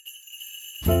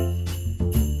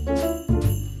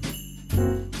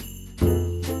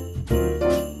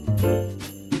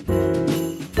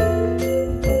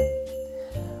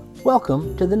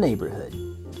Welcome to The Neighborhood,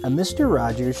 a Mr.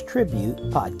 Rogers tribute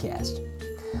podcast.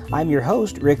 I'm your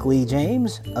host, Rick Lee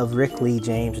James of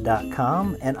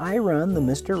rickleejames.com, and I run the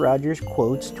Mr. Rogers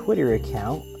Quotes Twitter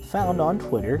account found on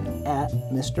Twitter at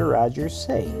Mr. Rogers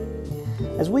Say.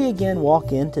 As we again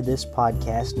walk into this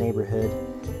podcast neighborhood,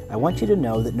 I want you to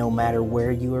know that no matter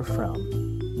where you are from,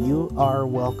 you are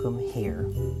welcome here.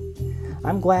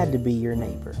 I'm glad to be your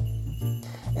neighbor.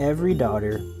 Every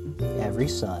daughter, every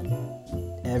son,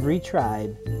 every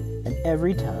tribe, and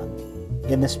every tongue,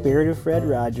 in the spirit of Fred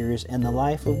Rogers and the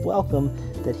life of welcome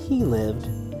that he lived,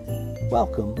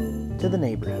 welcome to the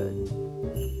neighborhood.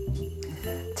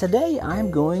 Today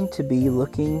I'm going to be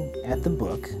looking at the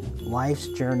book, Life's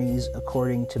Journeys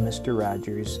According to Mr.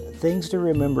 Rogers, Things to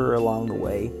Remember Along the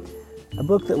Way, a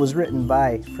book that was written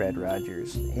by Fred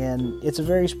Rogers. And it's a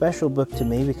very special book to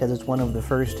me because it's one of the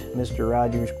first Mr.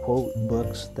 Rogers quote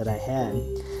books that I had.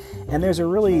 And there's a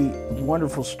really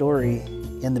wonderful story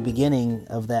in the beginning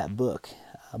of that book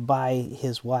by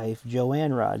his wife,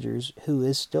 Joanne Rogers, who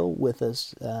is still with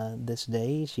us this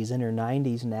day. She's in her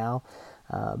 90s now,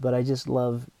 but I just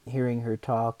love hearing her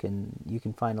talk, and you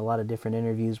can find a lot of different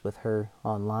interviews with her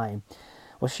online.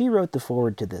 Well, she wrote the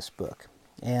foreword to this book,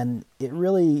 and it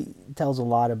really tells a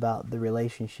lot about the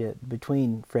relationship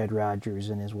between Fred Rogers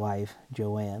and his wife,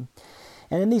 Joanne.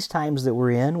 And in these times that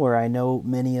we're in, where I know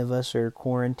many of us are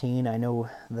quarantined, I know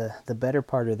the better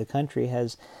part of the country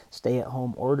has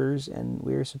stay-at-home orders, and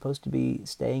we're supposed to be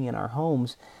staying in our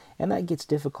homes, and that gets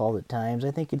difficult at times.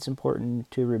 I think it's important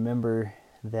to remember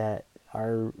that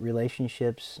our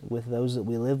relationships with those that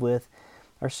we live with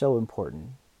are so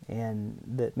important, and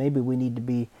that maybe we need to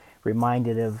be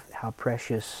reminded of how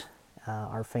precious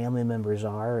our family members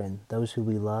are, and those who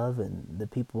we love, and the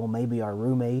people, maybe our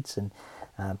roommates, and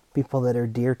people that are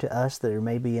dear to us that are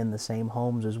maybe in the same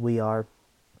homes as we are,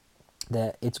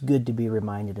 that it's good to be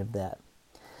reminded of that.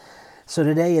 So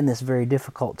today, in this very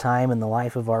difficult time in the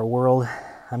life of our world,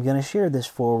 I'm going to share this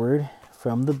foreword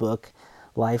from the book,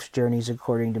 Life's Journeys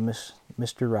According to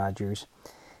Mr. Rogers.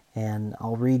 And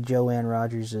I'll read Joanne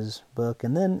Rogers' book,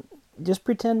 and then just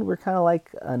pretend we're kind of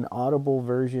like an audible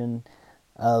version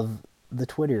of the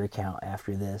Twitter account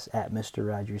after this, at Mr.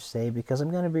 Rogers Say, because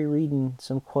I'm going to be reading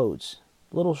some quotes,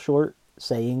 little short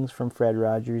sayings from Fred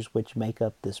Rogers which make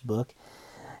up this book.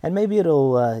 And maybe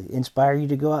it'll inspire you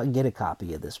to go out and get a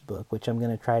copy of this book, which I'm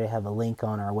going to try to have a link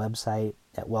on our website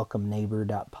at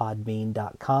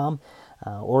welcomeneighbor.podbean.com.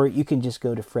 Or you can just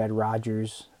go to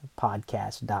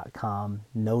fredrogerspodcast.com,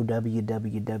 no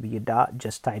www,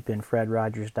 just type in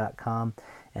fredrogers.com,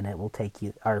 and it will take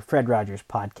you, or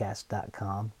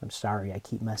fredrogerspodcast.com. I'm sorry, I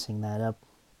keep messing that up.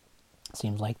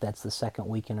 Seems like that's the second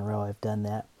week in a row I've done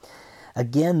that.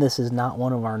 Again, this is not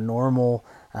one of our normal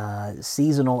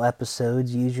seasonal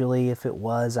episodes. Usually, if it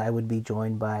was, I would be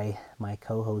joined by my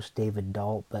co-host David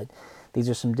Dalt, but these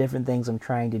are some different things I'm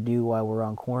trying to do while we're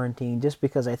on quarantine, just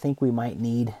because I think we might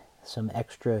need some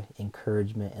extra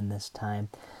encouragement in this time.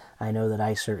 I know that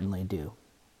I certainly do.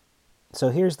 So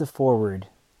here's the foreword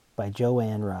by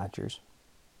Joanne Rogers.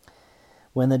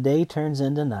 When the day turns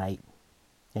into night,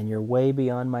 and you're way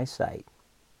beyond my sight,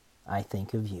 I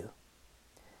think of you.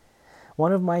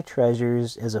 One of my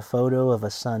treasures is a photo of a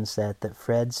sunset that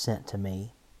Fred sent to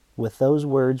me, with those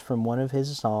words from one of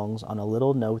his songs on a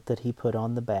little note that he put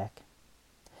on the back.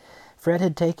 Fred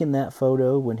had taken that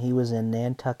photo when he was in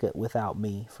Nantucket without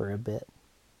me for a bit.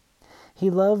 He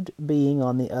loved being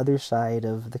on the other side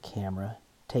of the camera,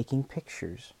 taking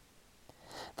pictures.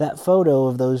 That photo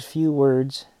of those few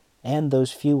words, and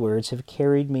those few words, have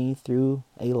carried me through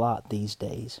a lot these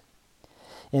days.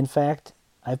 In fact,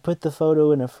 I've put the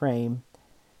photo in a frame,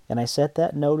 and I set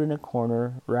that note in a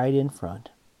corner right in front.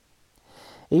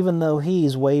 Even though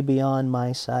he's way beyond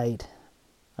my sight,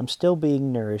 I'm still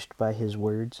being nourished by his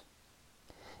words.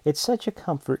 It's such a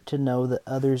comfort to know that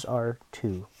others are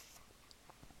too.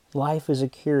 Life is a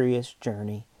curious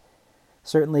journey.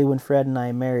 Certainly when Fred and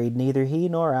I married, neither he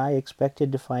nor I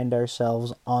expected to find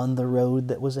ourselves on the road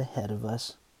that was ahead of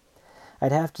us.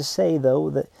 I'd have to say, though,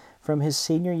 that from his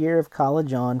senior year of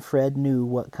college on, Fred knew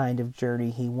what kind of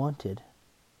journey he wanted.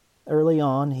 Early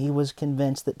on, he was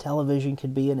convinced that television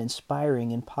could be an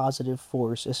inspiring and positive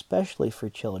force, especially for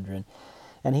children,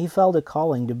 and he felt a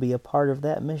calling to be a part of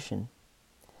that mission.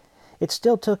 It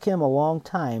still took him a long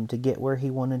time to get where he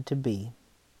wanted to be.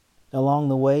 Along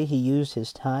the way, he used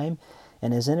his time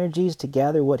and his energies to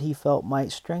gather what he felt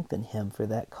might strengthen him for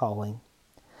that calling.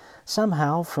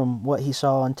 Somehow, from what he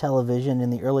saw on television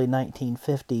in the early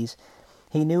 1950s,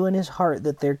 he knew in his heart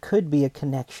that there could be a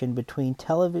connection between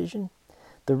television,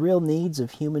 the real needs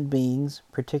of human beings,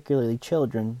 particularly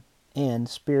children, and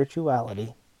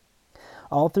spirituality.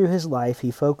 All through his life, he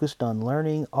focused on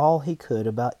learning all he could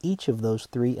about each of those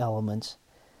three elements,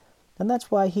 and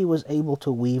that's why he was able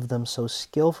to weave them so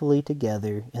skillfully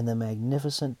together in the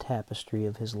magnificent tapestry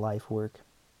of his life work.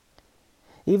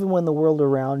 Even when the world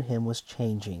around him was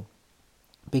changing,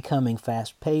 becoming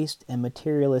fast-paced and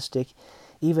materialistic,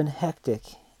 even hectic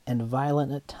and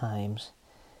violent at times,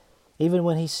 even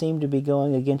when he seemed to be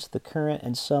going against the current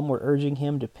and some were urging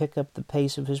him to pick up the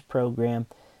pace of his program,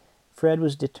 Fred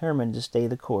was determined to stay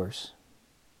the course.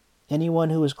 Anyone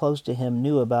who was close to him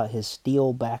knew about his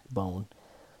steel backbone.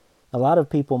 A lot of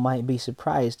people might be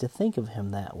surprised to think of him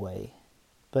that way,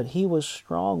 but he was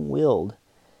strong-willed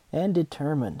and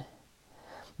determined.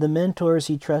 The mentors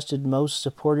he trusted most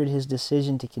supported his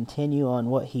decision to continue on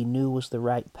what he knew was the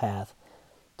right path,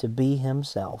 to be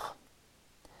himself.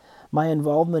 My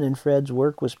involvement in Fred's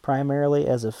work was primarily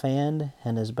as a fan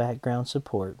and as background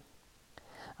support.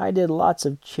 I did lots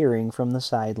of cheering from the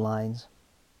sidelines.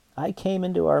 I came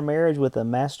into our marriage with a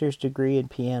master's degree in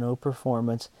piano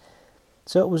performance,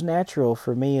 so it was natural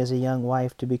for me as a young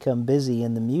wife to become busy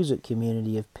in the music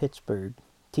community of Pittsburgh,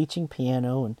 teaching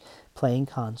piano and playing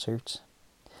concerts.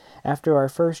 After our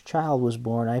first child was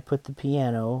born, I put the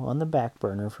piano on the back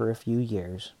burner for a few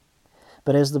years.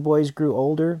 But as the boys grew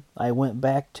older, I went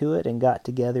back to it and got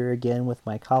together again with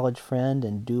my college friend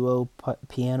and duo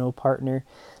piano partner,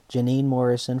 Janine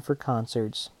Morrison, for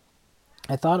concerts.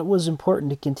 I thought it was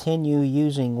important to continue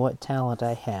using what talent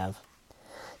I have.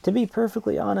 To be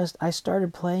perfectly honest, I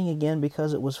started playing again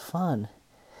because it was fun,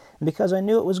 and because I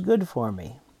knew it was good for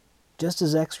me. Just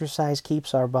as exercise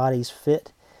keeps our bodies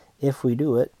fit, if we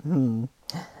do it,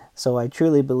 so I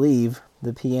truly believe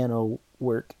the piano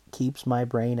work keeps my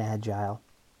brain agile.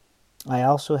 I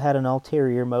also had an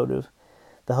ulterior motive,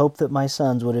 the hope that my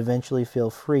sons would eventually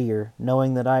feel freer,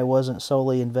 knowing that I wasn't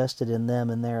solely invested in them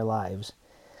and their lives.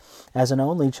 As an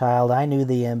only child, I knew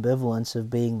the ambivalence of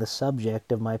being the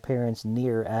subject of my parents'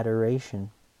 near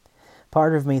adoration.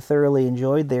 Part of me thoroughly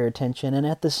enjoyed their attention, and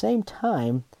at the same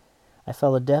time, I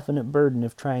felt a definite burden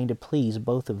of trying to please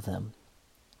both of them.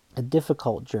 A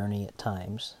difficult journey at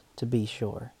times, to be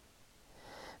sure.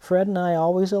 Fred and I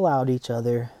always allowed each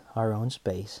other our own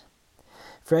space.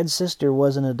 Fred's sister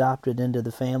wasn't adopted into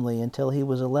the family until he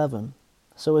was 11,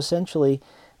 so essentially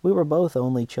we were both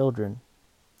only children,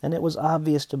 and it was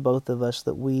obvious to both of us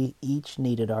that we each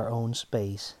needed our own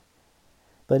space.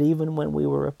 But even when we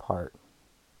were apart,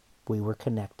 we were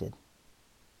connected.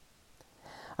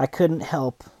 I couldn't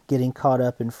help getting caught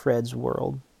up in Fred's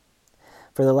world.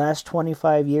 For the last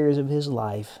 25 years of his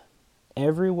life,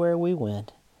 everywhere we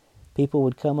went, people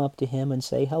would come up to him and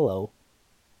say hello.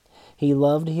 He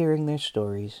loved hearing their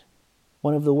stories.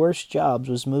 One of the worst jobs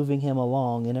was moving him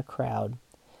along in a crowd.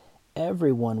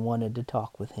 Everyone wanted to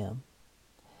talk with him.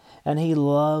 And he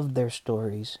loved their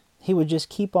stories. He would just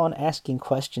keep on asking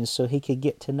questions so he could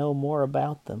get to know more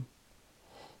about them.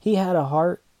 He had a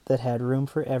heart that had room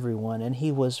for everyone, and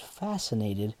he was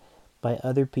fascinated by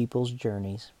other people's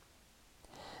journeys.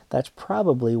 That's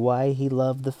probably why he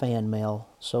loved the fan mail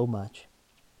so much.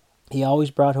 He always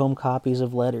brought home copies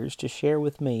of letters to share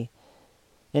with me.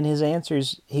 In his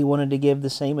answers, he wanted to give the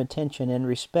same attention and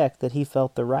respect that he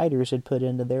felt the writers had put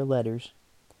into their letters.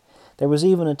 There was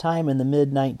even a time in the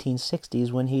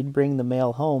mid-1960s when he'd bring the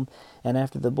mail home, and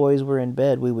after the boys were in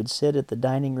bed, we would sit at the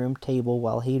dining room table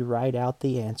while he'd write out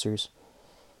the answers.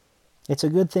 It's a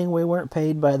good thing we weren't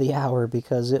paid by the hour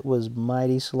because it was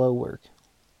mighty slow work.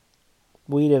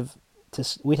 We'd have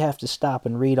to stop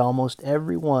and read almost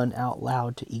every one out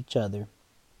loud to each other.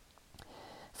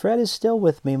 Fred is still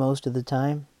with me most of the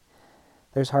time.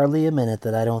 There's hardly a minute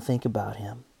that I don't think about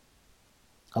him.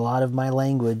 A lot of my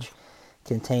language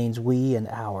contains we and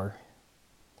our.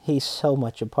 He's so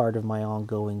much a part of my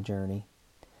ongoing journey.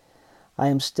 I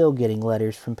am still getting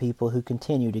letters from people who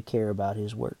continue to care about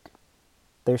his work.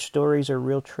 Their stories are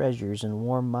real treasures and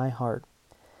warm my heart.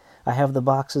 I have the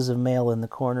boxes of mail in the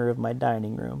corner of my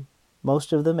dining room,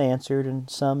 most of them answered and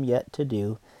some yet to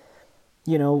do.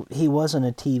 You know, he wasn't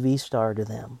a TV star to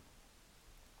them.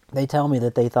 They tell me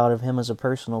that they thought of him as a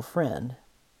personal friend,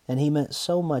 and he meant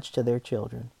so much to their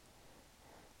children.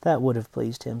 That would have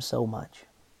pleased him so much.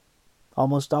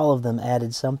 Almost all of them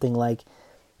added something like,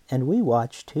 "And we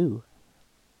watch too."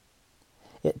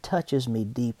 It touches me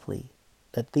deeply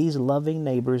that these loving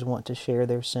neighbors want to share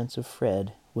their sense of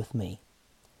Fred with me.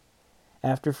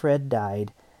 After Fred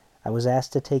died, I was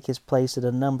asked to take his place at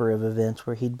a number of events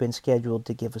where he'd been scheduled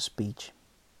to give a speech.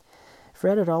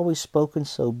 Fred had always spoken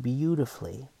so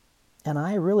beautifully, and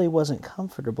I really wasn't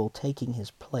comfortable taking his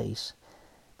place.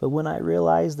 But when I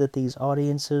realized that these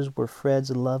audiences were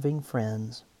Fred's loving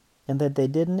friends, and that they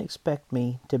didn't expect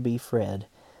me to be Fred,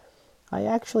 I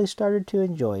actually started to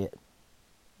enjoy it.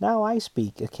 Now I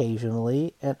speak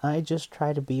occasionally, and I just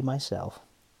try to be myself.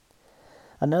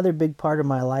 Another big part of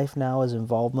my life now is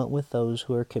involvement with those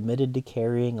who are committed to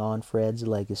carrying on Fred's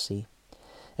legacy,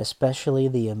 especially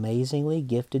the amazingly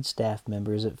gifted staff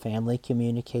members at Family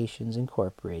Communications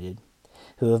Incorporated,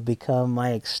 who have become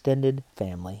my extended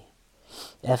family.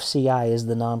 FCI is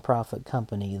the nonprofit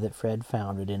company that Fred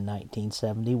founded in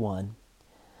 1971.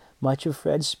 Much of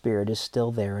Fred's spirit is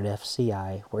still there at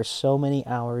FCI, where so many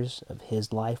hours of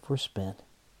his life were spent.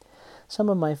 Some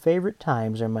of my favorite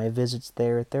times are my visits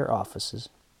there at their offices.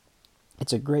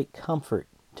 It's a great comfort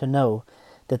to know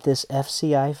that this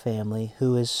FCI family,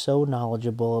 who is so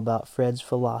knowledgeable about Fred's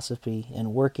philosophy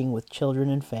and working with children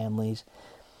and families,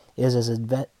 is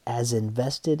as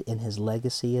invested in his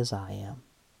legacy as I am.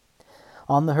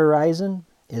 On the horizon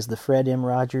is the Fred M.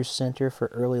 Rogers Center for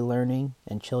Early Learning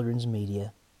and Children's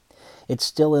Media. It's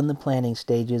still in the planning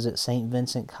stages at St.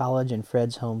 Vincent College in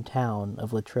Fred's hometown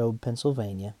of Latrobe,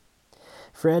 Pennsylvania.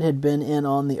 Fred had been in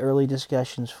on the early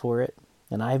discussions for it,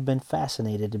 and I've been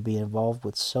fascinated to be involved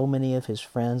with so many of his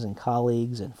friends and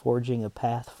colleagues in forging a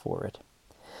path for it.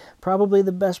 Probably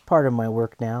the best part of my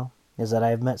work now is that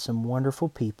I've met some wonderful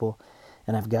people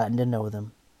and I've gotten to know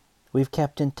them. We've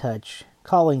kept in touch,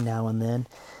 calling now and then,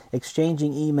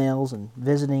 exchanging emails and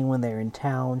visiting when they're in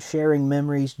town, sharing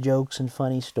memories, jokes, and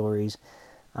funny stories.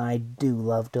 I do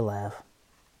love to laugh.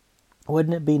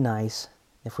 Wouldn't it be nice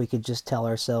if we could just tell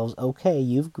ourselves, okay,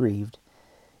 you've grieved.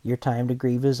 Your time to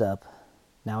grieve is up.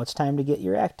 Now it's time to get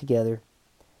your act together.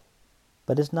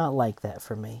 But it's not like that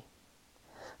for me.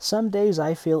 Some days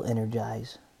I feel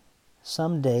energized.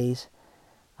 Some days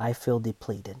I feel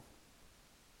depleted.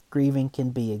 Grieving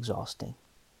can be exhausting.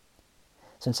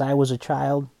 Since I was a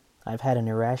child, I've had an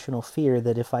irrational fear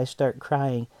that if I start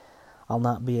crying, I'll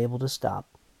not be able to stop.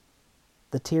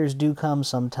 The tears do come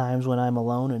sometimes when I'm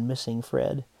alone and missing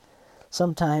Fred.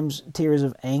 Sometimes tears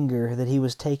of anger that he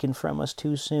was taken from us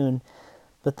too soon,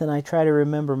 but then I try to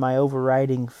remember my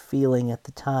overriding feeling at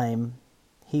the time.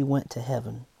 He went to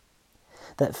heaven.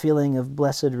 That feeling of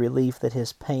blessed relief that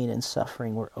his pain and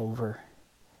suffering were over.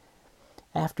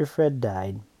 After Fred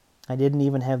died, I didn't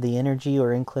even have the energy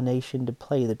or inclination to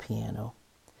play the piano.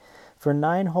 For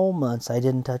 9 whole months I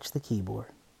didn't touch the keyboard.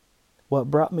 What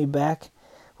brought me back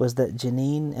was that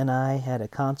Janine and I had a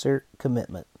concert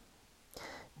commitment.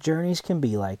 Journeys can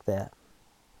be like that.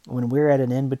 When we're at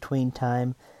an in-between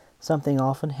time, something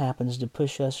often happens to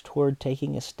push us toward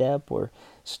taking a step or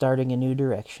starting a new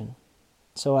direction.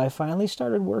 So I finally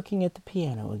started working at the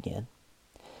piano again.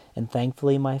 And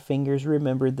thankfully my fingers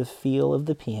remembered the feel of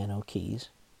the piano keys.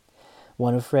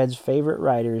 One of Fred's favorite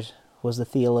writers was the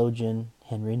theologian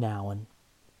Henry Nouwen.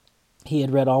 He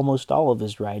had read almost all of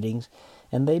his writings,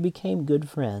 and they became good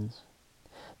friends.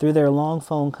 Through their long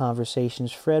phone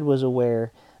conversations, Fred was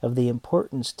aware of the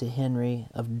importance to Henry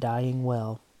of dying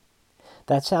well.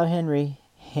 That's how Henry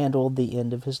handled the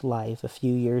end of his life a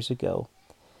few years ago.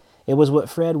 It was what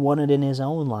Fred wanted in his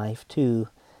own life, too,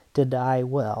 to die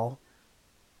well.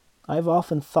 I've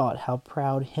often thought how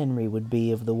proud Henry would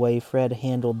be of the way Fred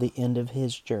handled the end of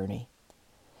his journey.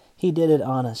 He did it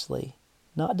honestly,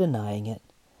 not denying it.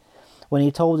 When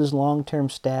he told his long-term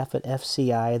staff at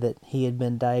FCI that he had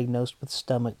been diagnosed with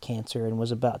stomach cancer and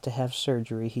was about to have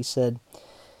surgery, he said,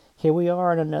 "Here we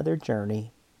are on another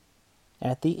journey."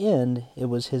 At the end, it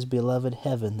was his beloved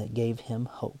heaven that gave him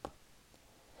hope.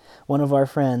 One of our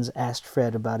friends asked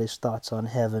Fred about his thoughts on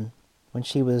heaven when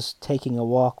she was taking a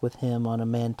walk with him on a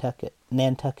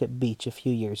Nantucket beach a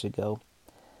few years ago.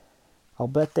 I'll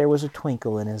bet there was a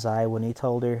twinkle in his eye when he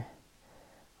told her,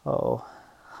 "Oh,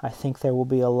 I think there will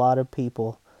be a lot of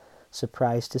people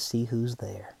surprised to see who's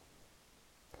there."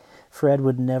 Fred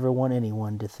would never want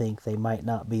anyone to think they might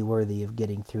not be worthy of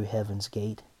getting through heaven's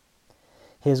gate.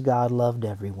 His God loved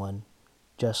everyone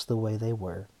just the way they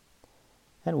were,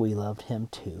 and we loved him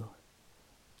too,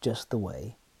 just the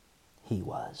way he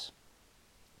was.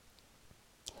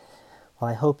 Well,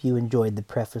 I hope you enjoyed the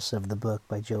preface of the book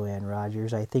by Joanne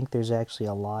Rogers. I think there's actually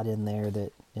a lot in there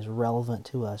that is relevant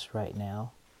to us right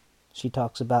now. She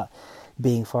talks about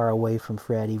being far away from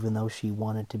Fred even though she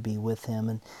wanted to be with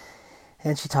him.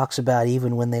 And she talks about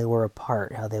even when they were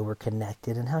apart, how they were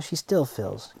connected and how she still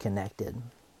feels connected.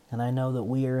 And I know that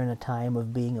we are in a time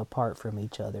of being apart from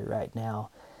each other right now.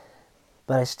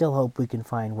 But I still hope we can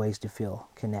find ways to feel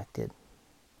connected.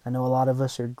 I know a lot of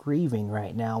us are grieving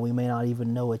right now. We may not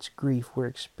even know it's grief we're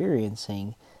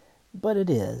experiencing, but it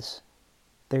is.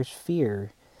 There's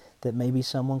fear that maybe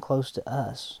someone close to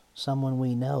us, someone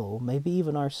we know, maybe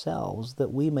even ourselves,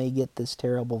 that we may get this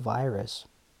terrible virus,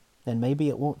 and maybe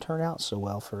it won't turn out so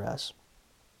well for us.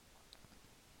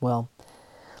 Well,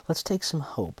 let's take some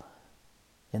hope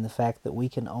in the fact that we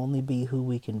can only be who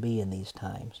we can be in these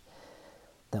times.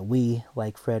 That we,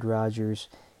 like Fred Rogers,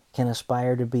 can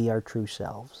aspire to be our true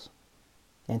selves.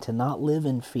 And to not live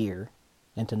in fear,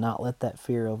 and to not let that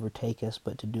fear overtake us,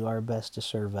 but to do our best to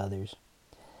serve others.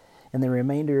 In the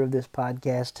remainder of this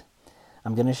podcast,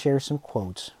 I'm going to share some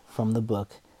quotes from the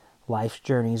book Life's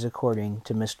Journeys According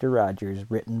to Mr. Rogers,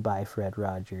 written by Fred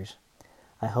Rogers.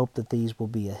 I hope that these will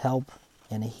be a help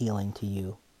and a healing to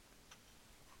you.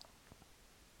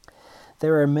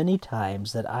 There are many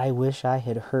times that I wish I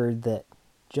had heard that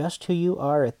just who you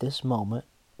are at this moment,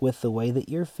 with the way that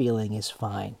you're feeling, is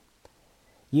fine.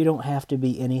 You don't have to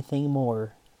be anything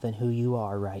more than who you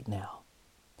are right now.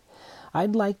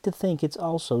 I'd like to think it's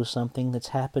also something that's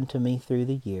happened to me through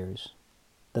the years,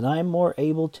 that I'm more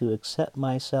able to accept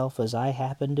myself as I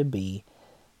happen to be,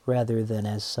 rather than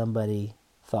as somebody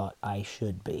thought I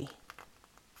should be.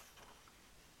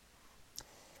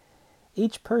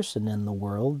 Each person in the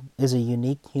world is a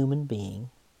unique human being,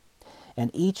 and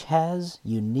each has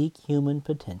unique human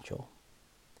potential.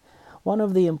 One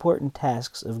of the important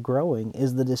tasks of growing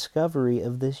is the discovery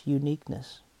of this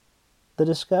uniqueness, the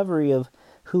discovery of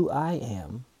who I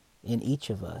am in each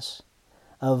of us,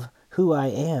 of who I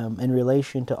am in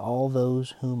relation to all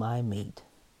those whom I meet.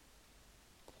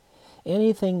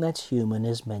 Anything that's human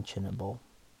is mentionable,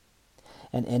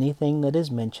 and anything that is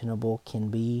mentionable can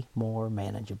be more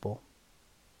manageable.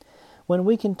 When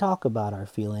we can talk about our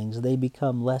feelings, they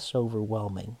become less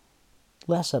overwhelming,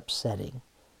 less upsetting,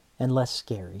 and less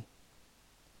scary.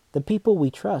 The people we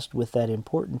trust with that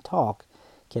important talk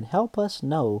can help us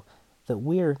know that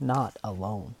we're not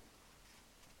alone.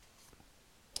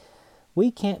 We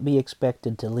can't be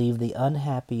expected to leave the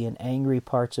unhappy and angry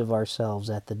parts of ourselves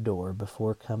at the door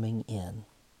before coming in.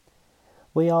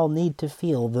 We all need to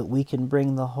feel that we can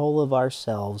bring the whole of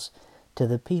ourselves to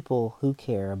the people who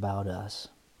care about us.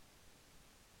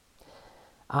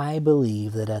 I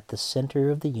believe that at the center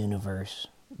of the universe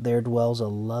there dwells a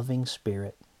loving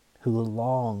spirit who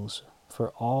longs for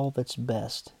all that's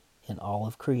best in all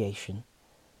of creation.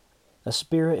 A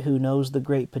spirit who knows the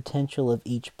great potential of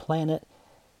each planet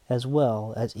as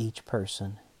well as each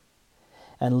person.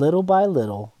 And little by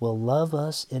little will love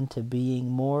us into being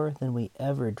more than we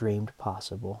ever dreamed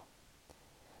possible.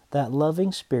 That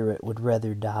loving spirit would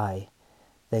rather die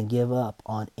than give up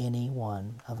on any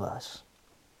one of us.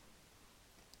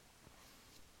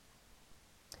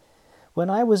 When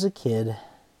I was a kid,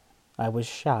 I was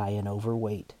shy and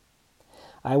overweight.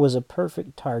 I was a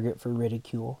perfect target for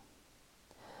ridicule.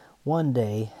 One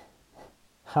day,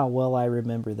 how well I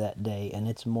remember that day, and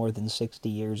it's more than 60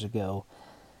 years ago,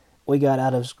 we got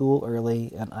out of school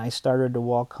early and I started to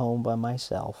walk home by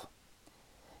myself.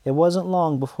 It wasn't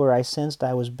long before I sensed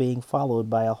I was being followed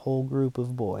by a whole group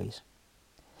of boys.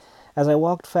 As I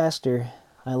walked faster,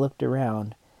 I looked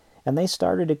around, and they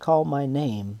started to call my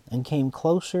name and came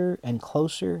closer and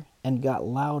closer and got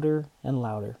louder and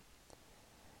louder.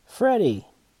 "Freddie!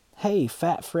 Hey,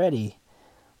 Fat Freddie!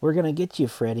 We're going to get you,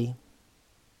 Freddie!"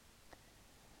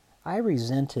 I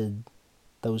resented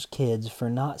those kids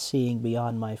for not seeing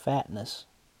beyond my fatness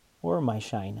or my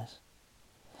shyness.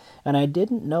 And I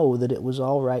didn't know that it was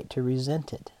all right to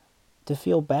resent it, to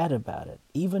feel bad about it,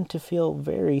 even to feel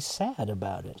very sad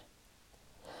about it.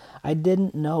 I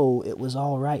didn't know it was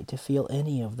all right to feel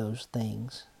any of those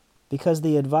things, because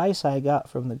the advice I got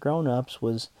from the grown-ups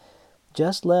was,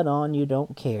 just let on you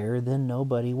don't care, then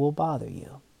nobody will bother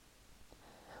you.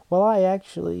 Well,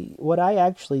 what I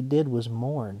actually did was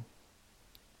mourn.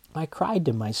 I cried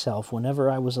to myself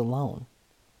whenever I was alone.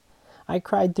 I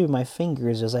cried through my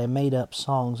fingers as I made up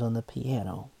songs on the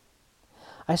piano.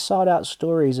 I sought out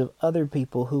stories of other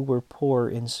people who were poor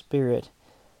in spirit,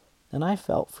 and I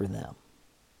felt for them.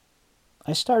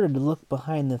 I started to look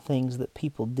behind the things that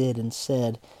people did and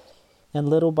said, and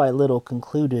little by little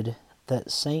concluded that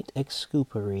Saint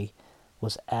Exupéry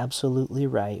was absolutely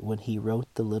right when he wrote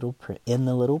in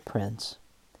The Little Prince,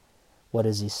 "What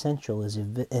is essential is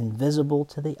invisible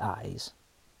to the eyes."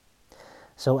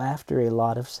 So after a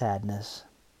lot of sadness,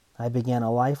 I began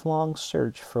a lifelong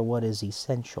search for what is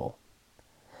essential,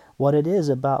 what it is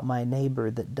about my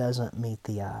neighbor that doesn't meet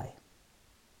the eye.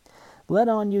 Let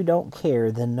on you don't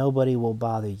care, then nobody will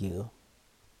bother you.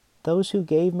 Those who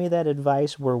gave me that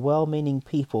advice were well-meaning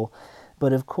people,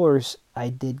 but of course I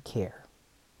did care.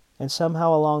 And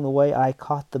somehow along the way I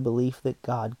caught the belief that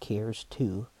God cares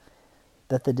too,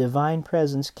 that the divine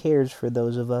presence cares for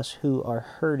those of us who are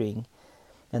hurting,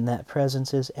 and that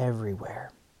presence is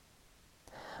everywhere.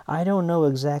 I don't know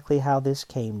exactly how this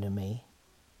came to me.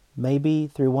 Maybe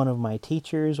through one of my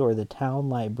teachers or the town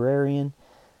librarian.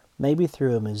 maybe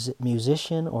through a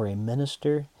musician or a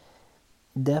minister,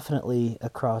 definitely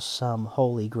across some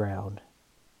holy ground.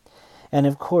 And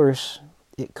of course,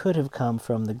 it could have come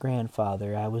from the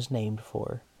grandfather I was named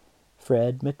for,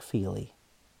 Fred McFeely,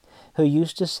 who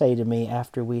used to say to me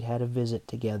after we'd had a visit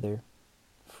together,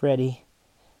 "Freddie,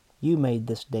 you made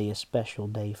this day a special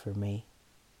day for me."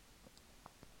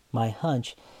 My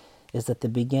hunch is that the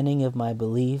beginning of my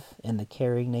belief in the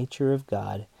caring nature of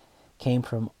God came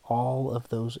from all of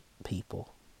those people,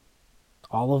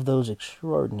 all of those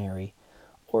extraordinary,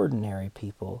 ordinary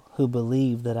people who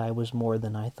believed that I was more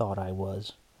than I thought I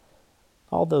was,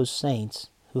 all those saints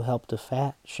who helped a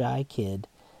fat, shy kid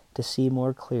to see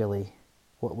more clearly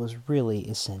what was really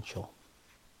essential.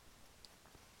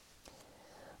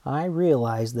 I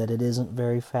realize that it isn't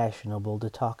very fashionable to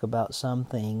talk about some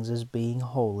things as being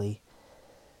holy.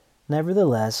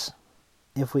 Nevertheless,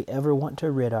 if we ever want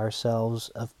to rid ourselves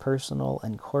of personal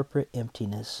and corporate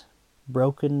emptiness,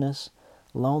 brokenness,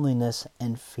 loneliness,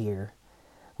 and fear,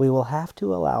 we will have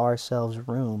to allow ourselves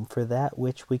room for that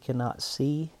which we cannot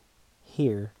see,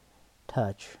 hear,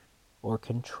 touch, or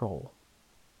control.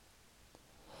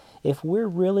 If we're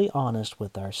really honest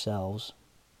with ourselves,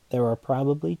 there are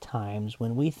probably times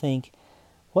when we think,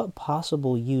 what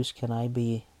possible use can I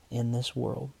be in this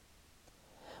world?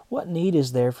 What need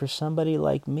is there for somebody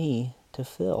like me to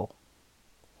fill?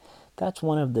 That's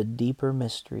one of the deeper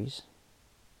mysteries.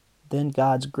 Then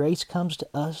God's grace comes to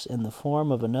us in the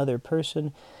form of another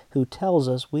person who tells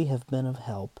us we have been of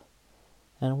help.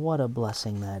 And what a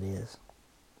blessing that is.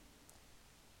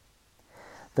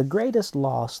 The greatest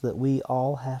loss that we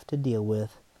all have to deal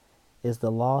with is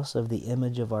the loss of the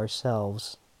image of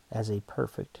ourselves as a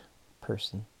perfect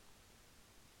person.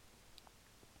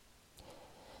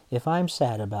 If I'm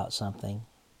sad about something,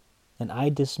 and I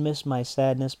dismiss my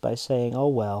sadness by saying, "Oh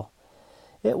well,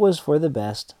 it was for the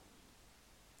best,"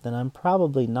 then I'm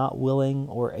probably not willing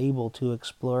or able to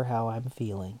explore how I'm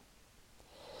feeling.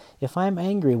 If I'm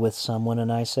angry with someone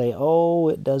and I say, "Oh,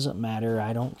 it doesn't matter,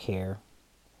 I don't care,"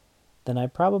 then I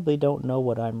probably don't know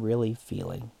what I'm really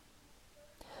feeling.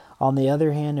 On the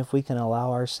other hand, if we can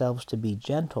allow ourselves to be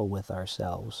gentle with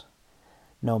ourselves,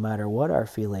 no matter what our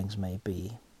feelings may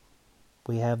be,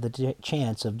 we have the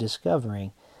chance of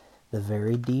discovering the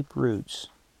very deep roots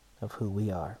of who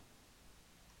we are.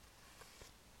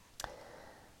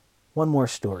 One more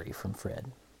story from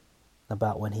Fred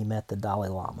about when he met the Dalai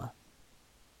Lama.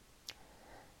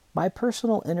 My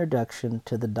personal introduction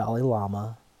to the Dalai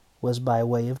Lama was by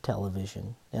way of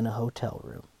television in a hotel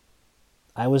room.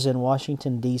 I was in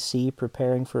Washington, D.C.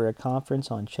 preparing for a conference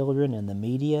on children and the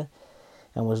media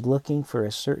and was looking for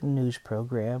a certain news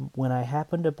program when I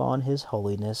happened upon His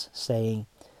Holiness saying,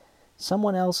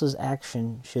 "Someone else's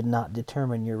action should not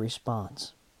determine your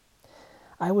response."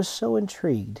 I was so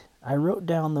intrigued, I wrote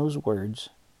down those words,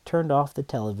 turned off the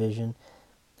television,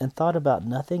 and thought about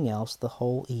nothing else the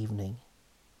whole evening.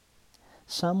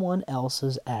 Someone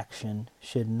else's action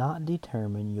should not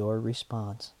determine your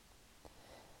response.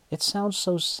 It sounds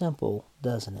so simple,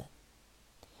 doesn't it?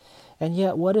 And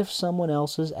yet, what if someone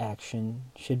else's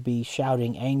action should be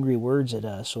shouting angry words at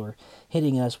us or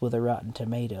hitting us with a rotten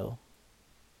tomato?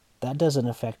 That doesn't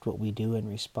affect what we do in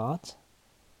response.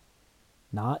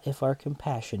 Not if our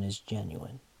compassion is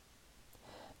genuine.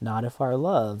 Not if our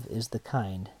love is the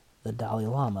kind the Dalai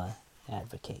Lama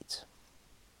advocates.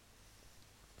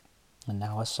 And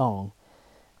now a song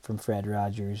from Fred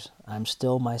Rogers, "I'm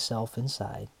Still Myself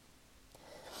Inside."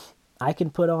 I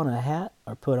can put on a hat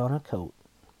or put on a coat,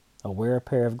 or wear a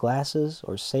pair of glasses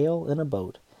or sail in a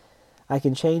boat. I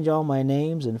can change all my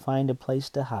names and find a place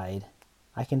to hide.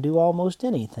 I can do almost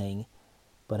anything,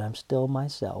 but I'm still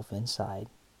myself inside.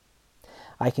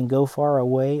 I can go far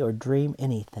away or dream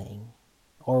anything,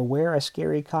 or wear a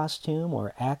scary costume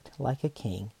or act like a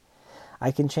king. I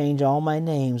can change all my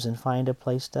names and find a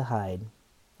place to hide.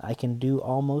 I can do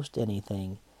almost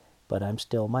anything, but I'm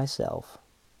still myself.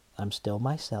 I'm still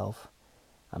myself.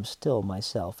 I'm still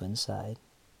myself inside.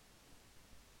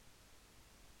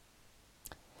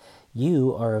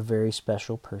 You are a very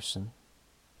special person.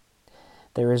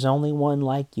 There is only one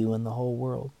like you in the whole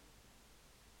world.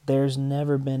 There's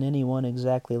never been anyone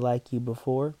exactly like you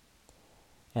before,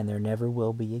 and there never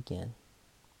will be again.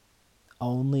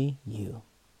 Only you.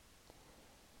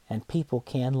 And people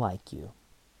can like you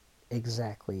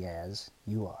exactly as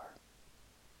you are.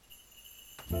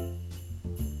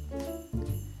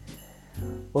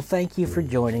 Well, thank you for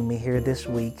joining me here this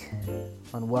week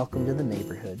on Welcome to the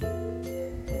Neighborhood.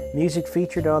 Music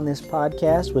featured on this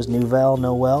podcast was Nouvelle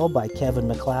Noel by Kevin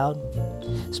MacLeod.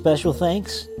 Special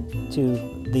thanks to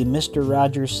the Mr.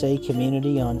 Rogers Say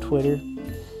community on Twitter.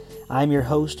 I'm your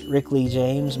host, Rick Lee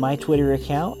James. My Twitter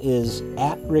account is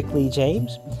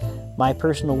 @RickLeeJames. My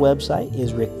personal website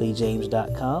is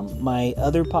rickleejames.com. My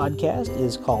other podcast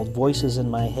is called Voices in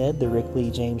My Head, the Rick Lee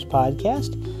James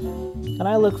Podcast. And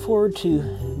I look forward to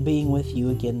being with you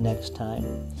again next time.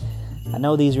 I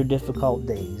know these are difficult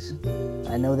days.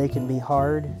 I know they can be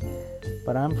hard,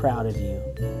 but I'm proud of you.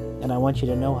 And I want you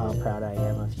to know how proud I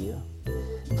am of you.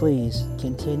 Please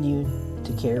continue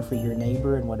to care for your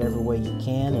neighbor in whatever way you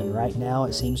can. And right now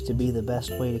it seems to be the best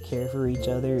way to care for each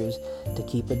other is to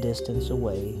keep a distance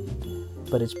away.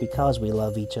 But it's because we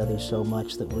love each other so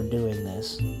much that we're doing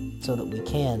this, so that we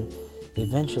can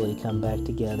eventually come back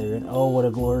together. And oh, what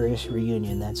a glorious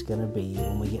reunion that's going to be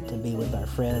when we get to be with our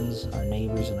friends, our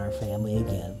neighbors, and our family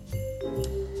again.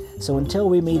 So until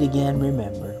we meet again,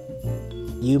 remember,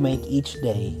 you make each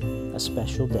day a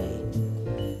special day.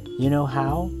 You know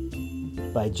how?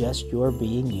 By just your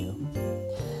being you.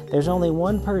 There's only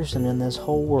one person in this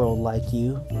whole world like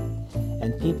you,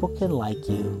 and people can like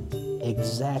you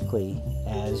exactly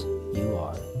as you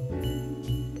are.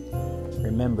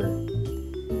 Remember,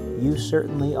 you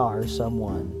certainly are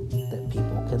someone that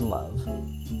people can love.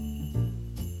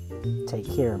 Take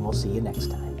care, and we'll see you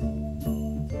next time.